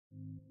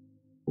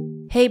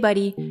Hey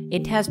buddy,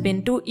 it has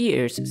been 2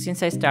 years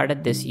since I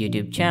started this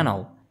YouTube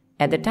channel.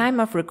 At the time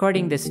of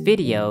recording this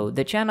video,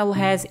 the channel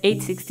has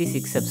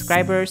 866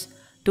 subscribers,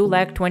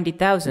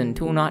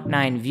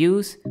 220,209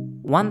 views,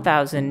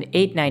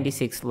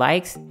 1,896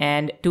 likes,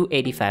 and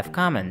 285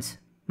 comments.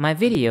 My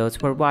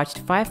videos were watched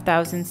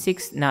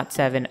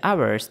 5,607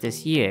 hours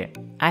this year.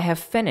 I have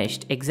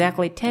finished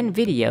exactly 10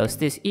 videos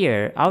this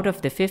year out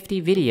of the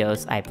 50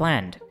 videos I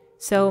planned.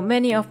 So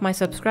many of my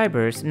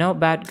subscribers know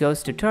about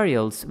ghost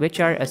tutorials,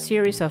 which are a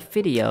series of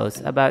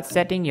videos about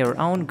setting your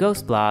own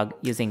ghost blog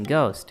using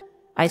Ghost.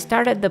 I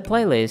started the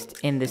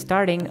playlist in the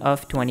starting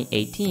of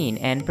 2018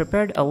 and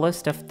prepared a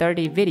list of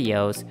 30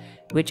 videos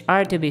which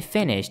are to be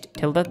finished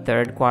till the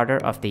third quarter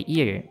of the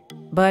year.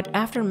 But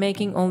after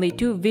making only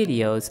 2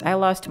 videos, I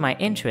lost my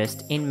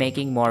interest in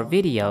making more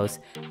videos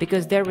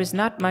because there was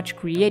not much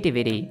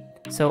creativity.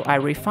 So I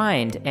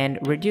refined and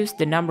reduced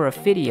the number of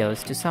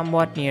videos to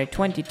somewhat near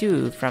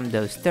 22 from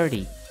those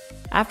 30.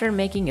 After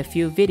making a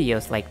few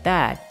videos like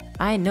that,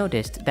 I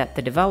noticed that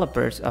the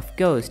developers of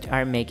Ghost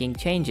are making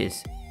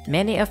changes.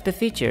 Many of the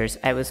features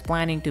I was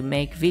planning to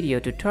make video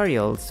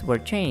tutorials were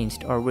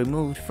changed or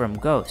removed from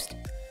Ghost.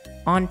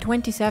 On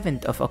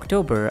 27th of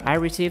October, I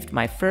received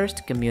my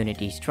first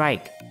community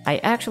strike. I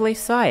actually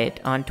saw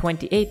it on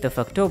 28th of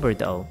October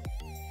though.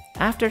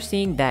 After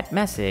seeing that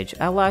message,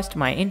 I lost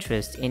my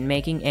interest in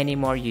making any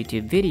more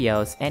YouTube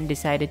videos and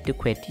decided to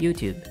quit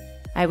YouTube.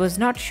 I was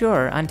not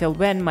sure until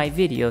when my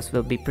videos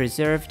will be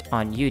preserved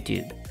on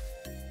YouTube.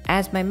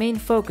 As my main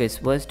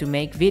focus was to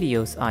make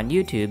videos on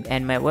YouTube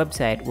and my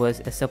website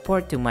was a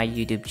support to my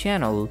YouTube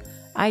channel,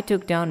 I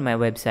took down my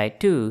website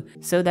too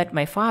so that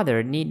my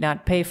father need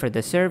not pay for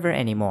the server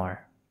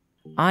anymore.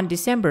 On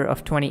December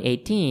of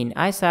 2018,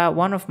 I saw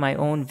one of my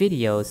own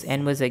videos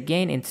and was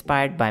again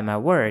inspired by my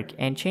work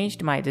and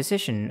changed my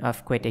decision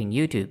of quitting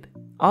YouTube.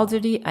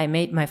 Already, I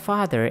made my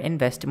father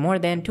invest more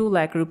than 2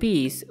 lakh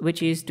rupees,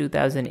 which is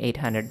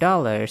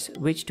 $2,800,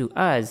 which to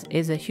us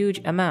is a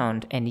huge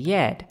amount, and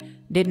yet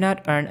did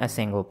not earn a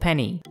single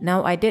penny.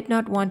 Now, I did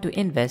not want to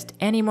invest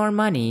any more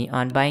money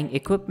on buying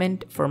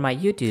equipment for my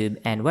YouTube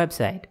and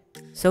website.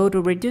 So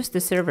to reduce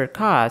the server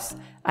costs,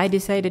 I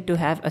decided to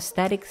have a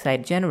static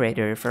site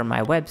generator for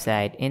my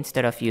website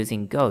instead of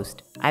using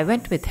Ghost. I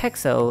went with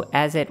Hexo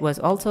as it was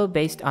also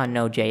based on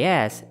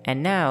Node.js,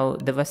 and now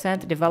the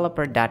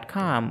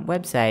VasanthDeveloper.com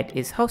website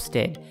is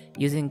hosted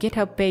using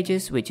GitHub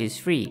Pages, which is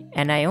free,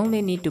 and I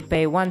only need to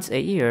pay once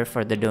a year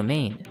for the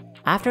domain.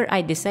 After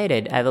I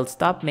decided I will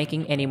stop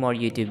making any more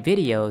YouTube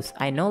videos,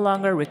 I no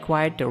longer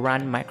required to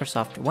run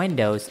Microsoft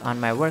Windows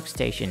on my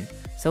workstation,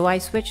 so I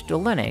switched to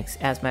Linux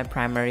as my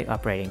primary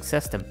operating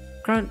system.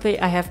 Currently,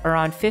 I have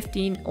around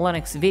 15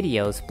 Linux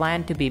videos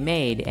planned to be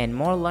made, and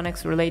more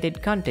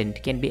Linux-related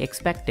content can be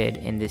expected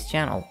in this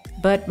channel.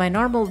 But my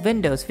normal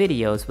Windows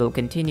videos will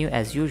continue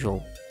as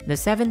usual. The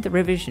 7th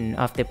revision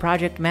of the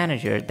project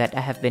manager that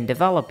I have been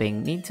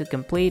developing needs a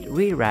complete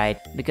rewrite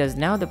because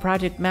now the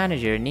project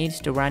manager needs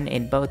to run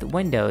in both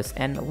Windows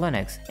and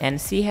Linux, and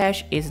C#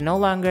 is no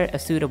longer a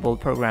suitable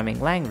programming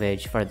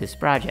language for this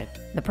project.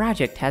 The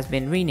project has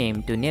been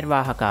renamed to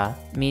Nirvahaka,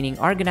 meaning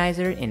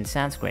organizer in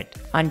Sanskrit.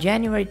 On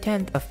January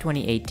 10th of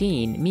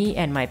 2018, me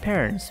and my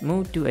parents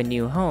moved to a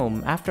new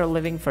home after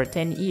living for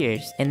 10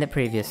 years in the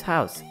previous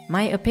house.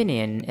 My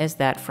opinion is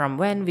that from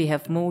when we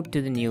have moved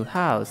to the new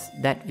house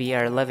that we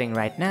are living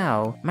right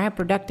now, my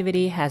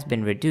productivity has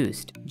been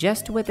reduced.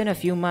 Just within a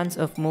few months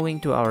of moving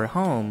to our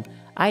home,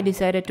 I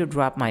decided to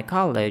drop my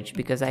college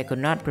because I could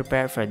not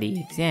prepare for the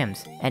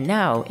exams. And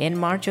now, in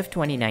March of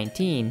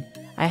 2019,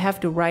 I have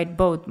to write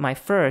both my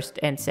first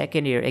and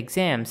second year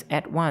exams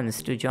at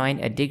once to join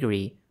a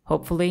degree,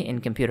 hopefully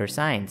in computer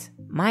science.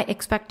 My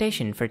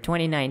expectations for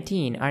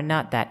 2019 are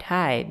not that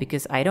high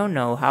because I don't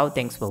know how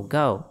things will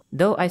go.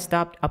 Though I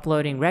stopped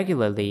uploading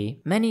regularly,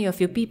 many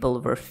of you people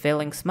were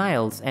feeling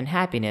smiles and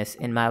happiness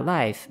in my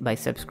life by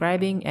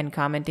subscribing and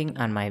commenting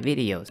on my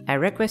videos. I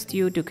request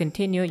you to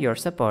continue your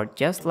support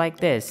just like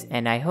this,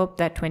 and I hope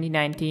that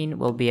 2019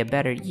 will be a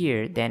better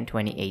year than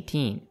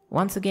 2018.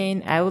 Once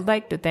again, I would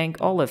like to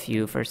thank all of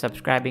you for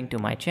subscribing to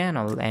my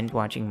channel and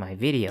watching my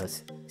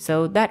videos.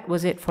 So that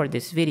was it for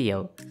this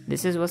video.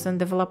 This is Vasanth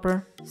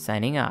Developer,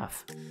 signing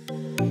off.